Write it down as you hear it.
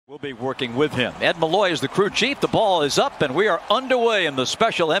We'll be working with him. Ed Malloy is the crew chief. The ball is up, and we are underway in the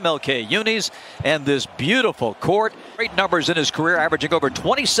special MLK unis and this beautiful court. Great numbers in his career, averaging over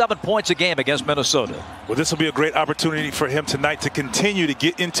 27 points a game against Minnesota. Well, this will be a great opportunity for him tonight to continue to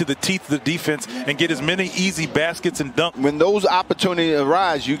get into the teeth of the defense and get as many easy baskets and dunks. When those opportunities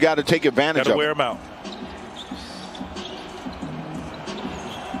arise, you got to take advantage of them. Got to wear them out.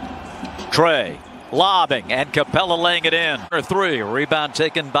 Trey lobbing, and Capella laying it in. Three, rebound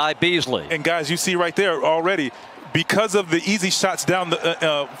taken by Beasley. And guys, you see right there already, because of the easy shots down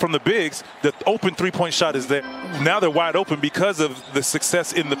from the bigs, the open three-point shot is there. Now they're wide open because of the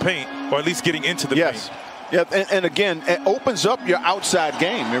success in the paint, or at least getting into the paint. Yeah, and again, it opens up your outside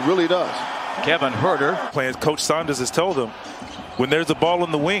game. It really does. Kevin Huerter. Playing, Coach Saunders has told them, when there's a ball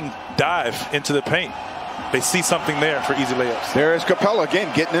in the wing, dive into the paint. They see something there for easy layups. There is Capella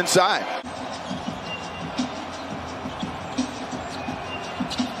again getting inside.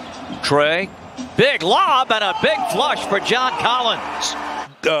 Trey, big lob and a big flush for John Collins.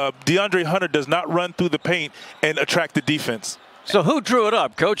 DeAndre Hunter does not run through the paint and attract the defense. So who drew it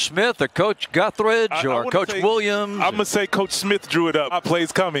up? Coach Smith or Coach Guthridge or Coach Williams? I'm going to say Coach Smith drew it up.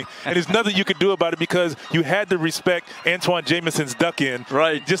 Plays coming. And there's nothing you could do about it because you had to respect Antoine Jamison's duck in.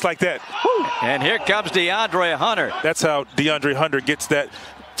 Right. Just like that. Woo. And here comes DeAndre Hunter. That's how DeAndre Hunter gets that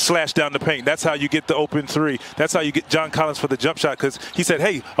slash down the paint. That's how you get the open three. That's how you get John Collins for the jump shot, because he said,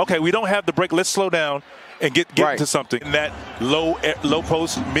 hey, okay, we don't have the break. Let's slow down and get into something. In that low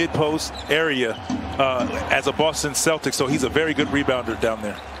post, mid post area as a Boston Celtic. So he's a very good rebounder down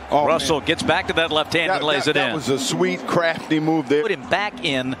there. Oh, Russell gets back to that left hand and lays it in. That was a sweet, crafty move there. Put him back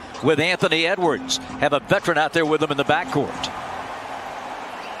in with Anthony Edwards. Have a veteran out there with him in the backcourt.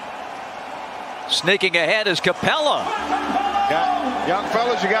 Sneaking ahead is Capella. Young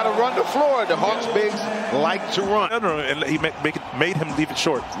fellas, you got to run the floor. The Hawks bigs like to run. No, and he made him leave it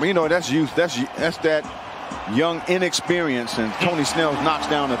short. You know, that's youth. That's that young inexperience. And Tony Snell knocks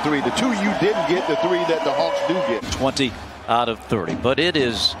down the three. The two you didn't get, the three that the Hawks do get. 20 out of 30. But it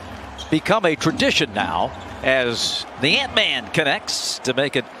has become a tradition now as the Ant-Man connects to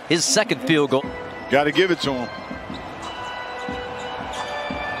make it his second field goal. Got to give it to him.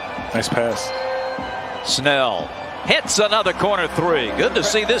 Nice pass. Snell hits another corner three. Good to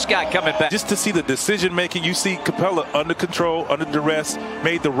see this guy coming back. Just to see the decision making. You see Capella under control, under duress,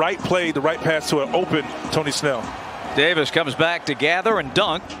 made the right play, the right pass to an open Tony Snell. Davis comes back to gather and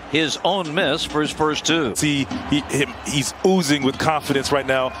dunk his own miss for his first two. See, he's oozing with confidence right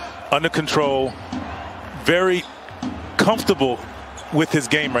now, under control, very comfortable with his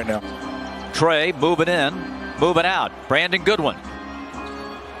game right now. Trey moving in, moving out. Brandon Goodwin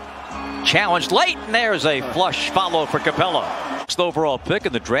challenged late, and there's a flush follow for Capella. Next overall pick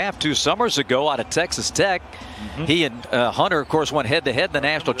in the draft 2 summers ago out of Texas Tech. He and Hunter, of course, went head-to-head in the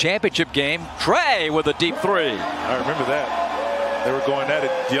national championship game. Trey with a deep three. I remember that. They were going at it.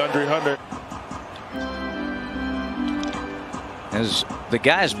 DeAndre Hunter. As the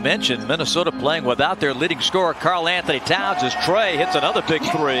guys mentioned, Minnesota playing without their leading scorer, Karl Anthony Towns, as Trey hits another big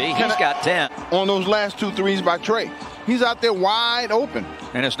three. He's got 10. On those last 2 threes by Trey. He's out there wide open.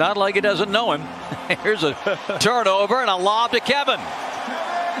 And it's not like he doesn't know him. Here's a turnover and a lob to Kevin.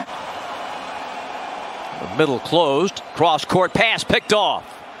 The middle closed. Cross-court pass picked off.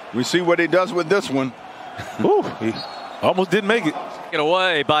 We see what he does with this one. Ooh, he almost didn't make it. Get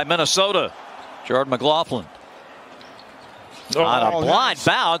away by Minnesota. Jordan McLaughlin. On a blind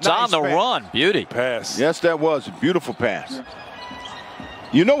bounce on the run. Beauty. Pass. Yes, that was a beautiful pass.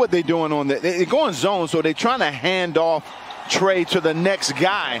 You know what they're doing on that? They're going zone, so they're trying to hand off Trey to the next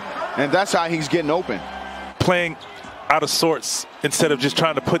guy, and that's how he's getting open. Playing out of sorts instead of just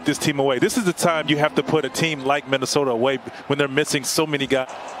trying to put this team away. This is the time you have to put a team like Minnesota away when they're missing so many guys.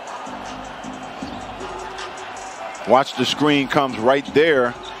 Watch, the screen comes right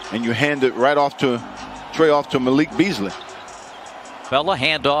there, and you hand it right off to Trey, off to Malik Beasley. Bella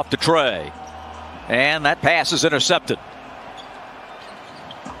handoff to Trey, and that pass is intercepted.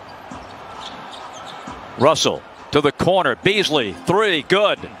 Russell to the corner. Beasley, three,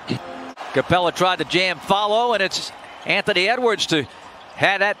 good. Capella tried to jam follow, and it's Anthony Edwards to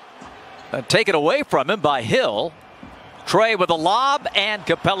have that taken away from him by Hill. Trey with a lob, and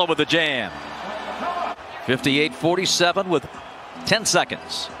Capella with the jam. 58-47 with 10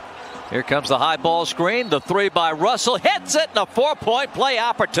 seconds. Here comes the high ball screen. The three by Russell hits it, and a 4-point play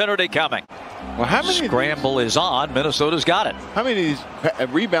opportunity coming. Well, how many scramble is on? Minnesota's got it. How many of these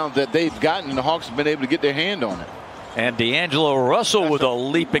rebounds that they've gotten, the Hawks have been able to get their hand on it? And D'Angelo Russell with a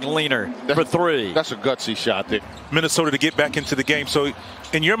leaping leaner for three. That's a gutsy shot there. Minnesota to get back into the game. So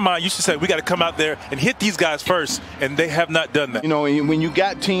in your mind, you should say, we got to come out there and hit these guys first, and they have not done that. You know, when you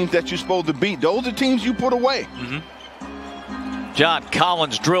got teams that you're supposed to beat, those are teams you put away. John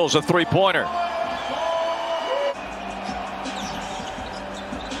Collins drills a three-pointer.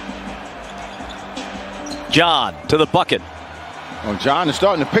 John to the bucket. Oh, John is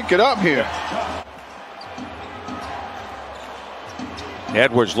starting to pick it up here.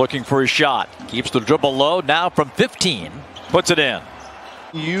 Edwards looking for his shot. Keeps the dribble low. Now from 15. Puts it in.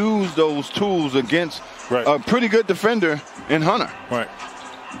 Use those tools against Right. a pretty good defender in Hunter. Right.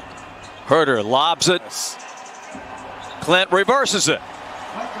 Herter lobs it. Clint reverses it.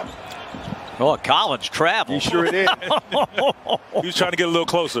 Oh, Collins traveled. He sure did. He was trying to get a little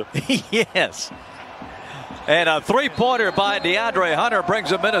closer. Yes. And a three-pointer by DeAndre Hunter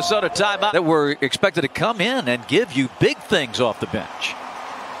brings a Minnesota timeout that were expected to come in and give you big things off the bench.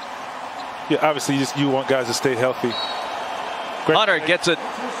 Yeah, obviously you want guys to stay healthy. Great. Hunter gets it.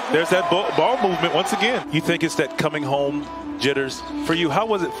 There's that ball movement once again. You think it's that coming home jitters for you? How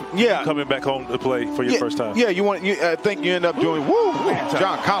was it coming back home to play for your first time? Yeah, I think you end up doing woo.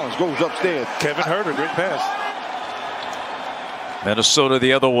 John Collins goes upstairs. Kevin Herter, great pass. Minnesota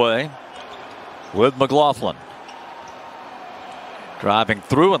the other way with McLaughlin. Driving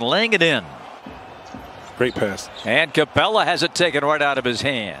through and laying it in. Great pass. And Capella has it taken right out of his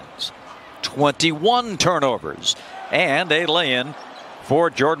hands. 21 turnovers. And a lay-in for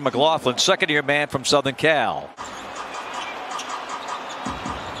Jordan McLaughlin, second-year man from Southern Cal.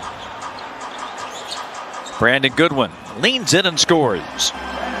 Brandon Goodwin leans in and scores.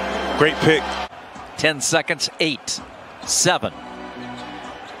 Great pick. 10 seconds, 8, 7.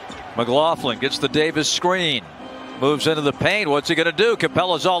 McLaughlin gets the Davis screen. Moves into the paint. What's he going to do?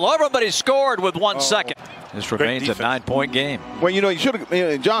 Capella's all over him, but he scored with 1 second. This remains a 9-point game. Well, you know, you should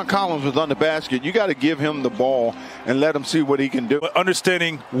have. John Collins was on the basket. You got to give him the ball and let him see what he can do. But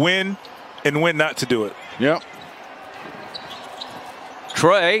understanding when and when not to do it. Yep.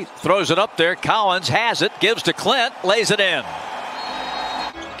 Trey throws it up there. Collins has it. Gives to Clint. Lays it in.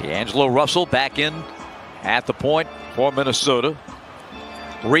 D'Angelo Russell back in at the point for Minnesota.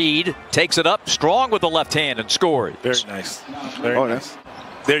 Reed takes it up strong with the left hand and scores. Very nice. Very nice.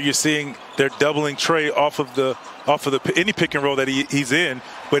 There you're seeing they're doubling Trey off of the any pick and roll that he's in,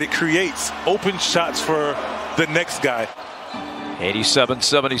 but it creates open shots for the next guy.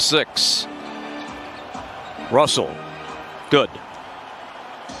 87-76. Russell, good.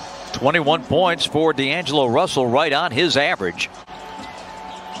 21 points for D'Angelo Russell, right on his average.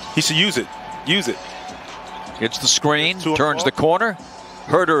 He should use it. Use it. Gets the screen, turns the corner.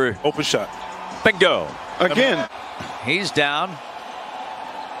 Herter. Open shot. Bingo. Again. He's down.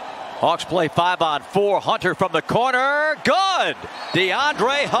 Hawks play 5-on-4. Hunter from the corner. Good.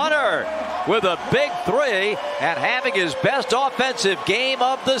 DeAndre Hunter with a big three and having his best offensive game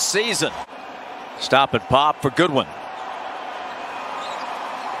of the season. Stop and pop for Goodwin.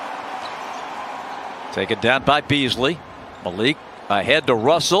 Taken down by Beasley. Malik ahead to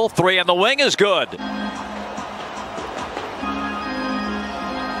Russell. Three in the wing is good.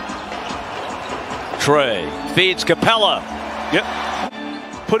 Trey feeds Capella.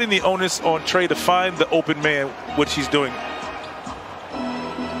 Yep. Putting the onus on Trey to find the open man, which he's doing.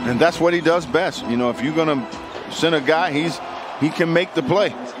 And that's what he does best. You know, if you're going to send a guy, he can make the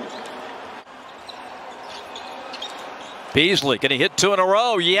play. Beasley, can he hit 2 in a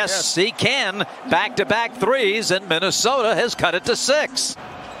row? Yes, he can. Back-to-back threes, and Minnesota has cut it to 6.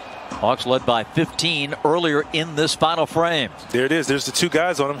 Hawks led by 15 earlier in this final frame. There it is. There's the two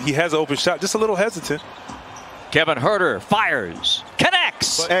guys on him. He has an open shot. Just a little hesitant. Kevin Herter fires.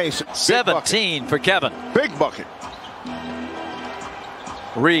 Connects. Hey, 17 for Kevin. Big bucket.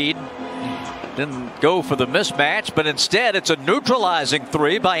 Reed didn't go for the mismatch, but instead it's a neutralizing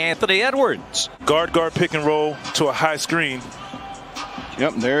three by Anthony Edwards. Guard pick and roll to a high screen.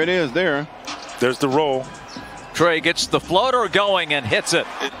 Yep, there it is there. There's the roll. Trey gets the floater going and hits it.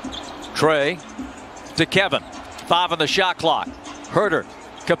 Trey to Kevin. 5 on the shot clock. Herter.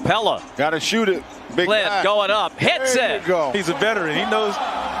 Capella. Got to shoot it. Big Clint guy. going up. Hits there it. You go. He's a veteran. He knows.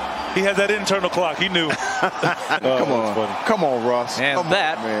 He has that internal clock. He knew. Come on. Come on, Russ. And Come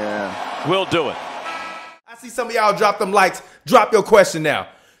that on, man. will do it. I see some of y'all drop them likes. Drop your question now.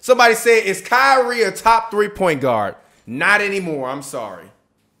 Somebody said, is Kyrie a top 3-point guard? Not anymore. I'm sorry.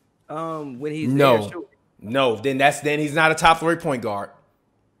 When he's there, sure. No, then he's not a top 3-point guard.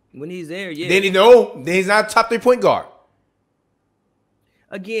 When he's there, yeah. Then he's not a top 3-point guard.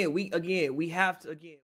 Again, we have to